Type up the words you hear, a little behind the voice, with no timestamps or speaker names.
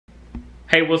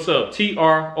Hey, what's up?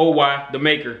 TROY, the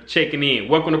maker, checking in.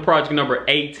 Welcome to project number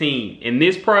 18. In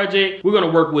this project, we're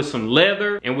gonna work with some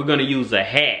leather and we're gonna use a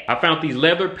hat. I found these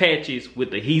leather patches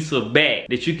with adhesive back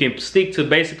that you can stick to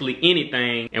basically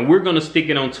anything, and we're gonna stick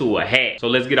it onto a hat. So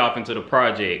let's get off into the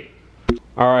project.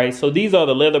 Alright, so these are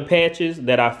the leather patches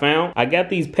that I found. I got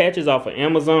these patches off of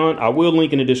Amazon. I will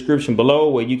link in the description below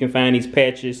where you can find these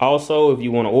patches. Also, if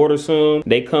you want to order some,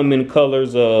 they come in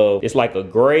colors of, it's like a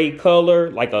gray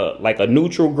color, like a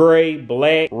neutral gray,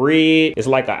 black, red. It's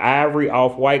like an ivory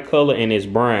off-white color, and it's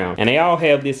brown. And they all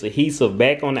have this adhesive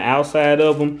back on the outside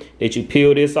of them that you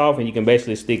peel this off and you can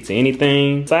basically stick to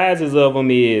anything. Sizes of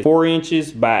them is 4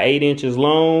 inches by 8 inches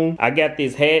long. I got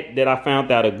this hat that I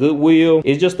found out of Goodwill.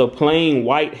 It's just a plain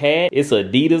white hat. It's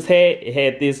Adidas hat. It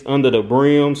had this under the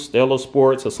brim, Stella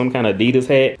Sports or some kind of Adidas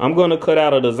hat. I'm gonna cut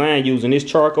out a design using this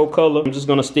charcoal color. I'm just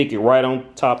gonna stick it right on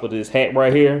top of this hat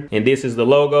right here. And this is the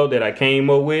logo that I came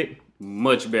up with.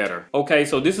 Much better. Okay,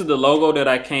 so this is the logo that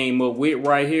I came up with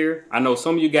right here. I know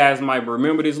some of you guys might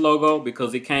remember this logo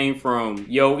because it came from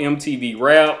Yo MTV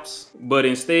Raps. But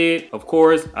instead, of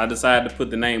course, I decided to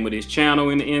put the name of this channel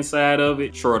in the inside of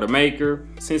it, Troy the Maker.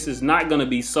 Since it's not gonna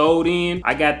be sewed in,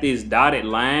 I got this dotted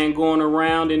line going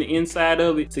around in the inside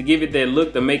of it to give it that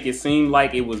look, to make it seem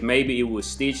like maybe it was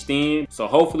stitched in. So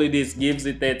hopefully this gives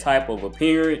it that type of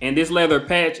appearance. And this leather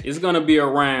patch is gonna be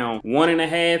around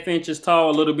 1.5 inches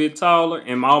tall, a little bit taller,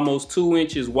 and almost 2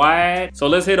 inches wide. So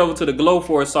let's head over to the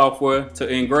Glowforge software to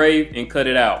engrave and cut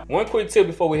it out. One quick tip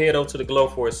before we head over to the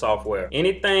Glowforge software.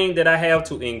 Anything that I have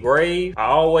to engrave, I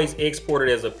always export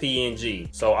it as a PNG.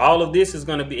 So all of this is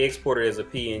going to be exported as a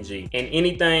PNG. And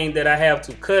anything that I have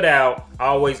to cut out, I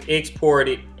always export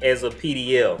it as a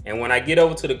PDF. And when I get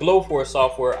over to the Glowforge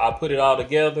software, I put it all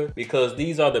together because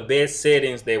these are the best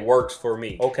settings that works for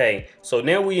me. Okay, so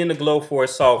now we in the Glowforge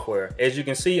software. As you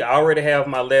can see, I already have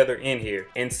my leather in here.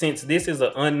 And since this is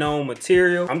an unknown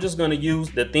material, I'm just gonna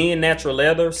use the thin natural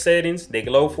leather settings that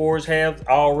Glowforge has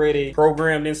already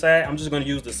programmed inside. I'm just gonna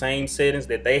use the same settings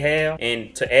that they have.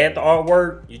 And to add the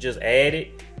artwork, you just add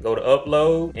it. Go to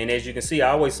upload, and as you can see,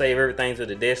 I always save everything to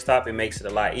the desktop. It makes it a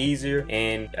lot easier,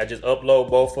 and I just upload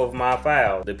both of my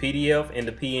files, the PDF and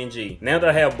the PNG. Now that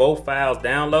I have both files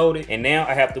downloaded, and now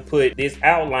I have to put this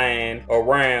outline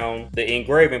around the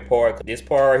engraving part. This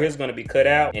part here is going to be cut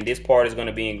out, and this part is going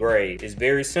to be engraved. It's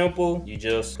very simple. You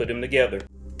just put them together.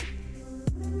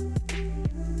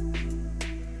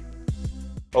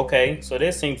 Okay, so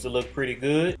that seems to look pretty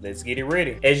good. Let's get it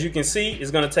ready. As you can see,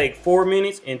 it's gonna take 4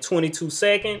 minutes and 22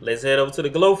 seconds. Let's head over to the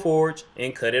Glowforge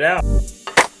and cut it out.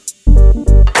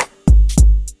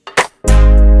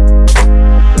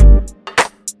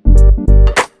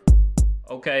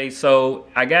 Okay, so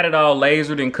I got it all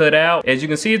lasered and cut out. As you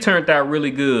can see, it turned out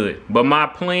really good. But my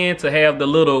plan to have the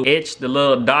little etch, the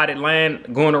little dotted line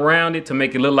going around it to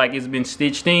make it look like it's been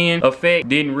stitched in effect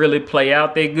didn't really play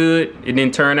out that good. It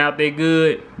didn't turn out that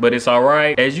good, but it's all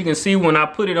right. As you can see, when I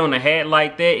put it on the hat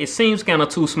like that, it seems kind of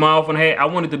too small for the hat. I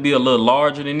want it to be a little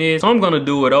larger than this. So I'm gonna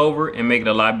do it over and make it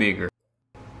a lot bigger.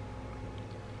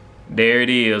 There it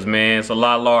is, man. It's a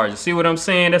lot larger. See what I'm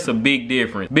saying? That's a big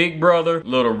difference. Big brother,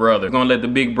 little brother. Gonna let the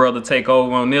big brother take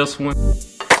over on this one.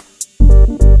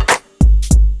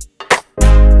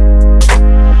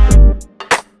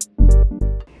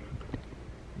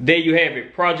 There you have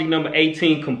it. Project number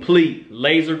 18 complete.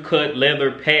 Laser cut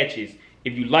leather patches.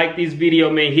 If you like this video,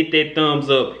 man, hit that thumbs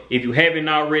up. If you haven't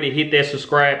already, hit that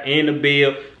subscribe and the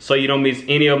bell so you don't miss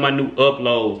any of my new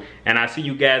uploads. And I'll see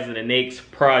you guys in the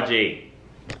next project.